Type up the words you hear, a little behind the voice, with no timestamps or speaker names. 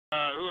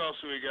Who else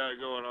do we got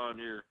going on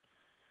here?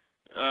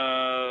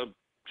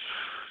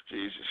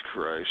 Jesus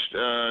Christ.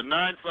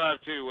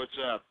 952, what's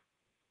up?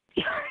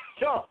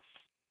 Yo,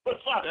 what's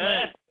up,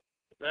 man?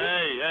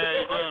 Hey, how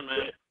you doing,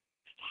 man?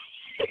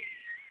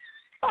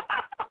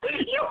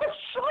 You were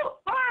so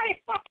high.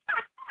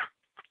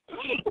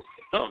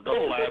 Don't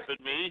laugh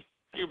at me,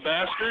 you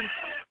bastard.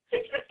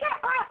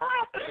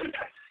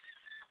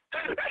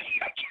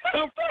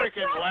 Don't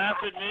freaking laugh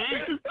at me.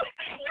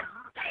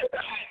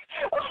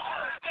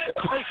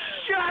 Oh,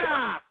 shut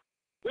up.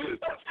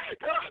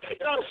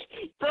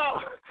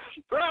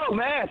 Bro,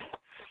 man.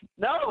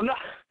 No, not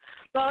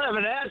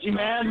having at you,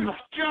 man.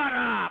 Shut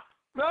up.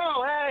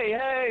 No,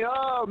 hey,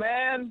 oh,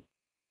 man.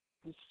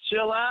 Just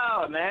chill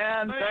out,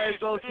 man. Very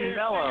supposed to be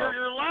mellow.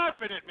 You're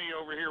laughing at me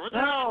over here. What the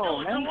No, hell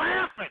are you doing? man. You're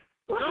laughing.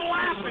 You're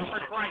laughing, for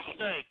Christ's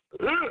sake.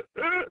 I'm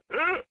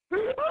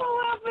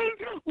laughing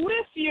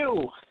with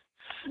you.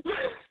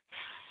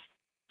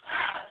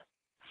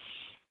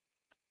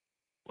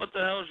 What the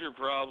hell's your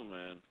problem,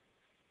 man?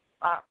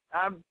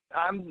 I'm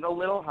a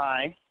little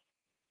high.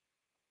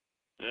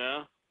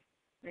 Yeah?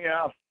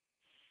 Yeah.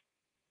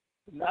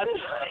 Not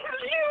as high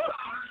as you.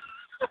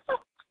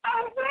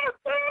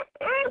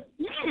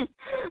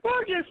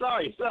 Okay,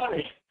 sorry. Stop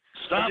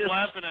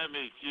laughing at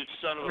me, you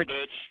son of a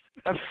bitch.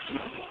 I'm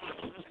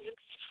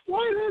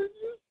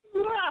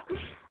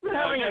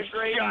having a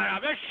great... Shut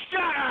up. Just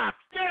shut up.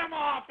 Get him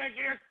off of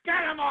here.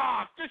 Get him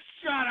off. Just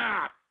shut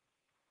up.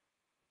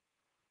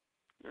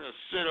 I'm gonna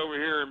sit over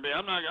here and be.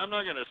 I'm not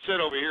gonna sit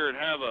over here and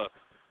have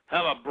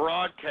a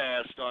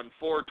broadcast on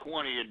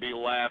 420 and be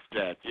laughed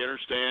at. You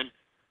understand?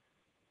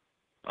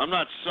 I'm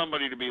not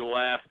somebody to be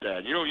laughed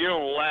at. You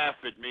don't laugh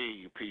at me,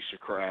 you piece of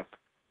crap.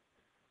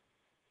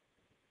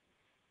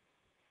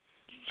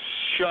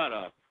 Shut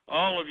up.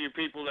 All of you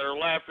people that are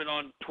laughing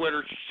on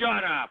Twitter,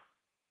 shut up.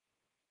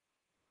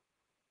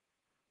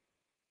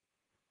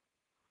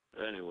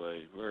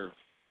 Anyway,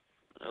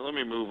 let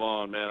me move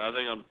on, man. I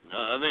think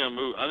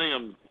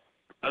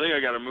I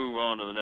got to move on to the next.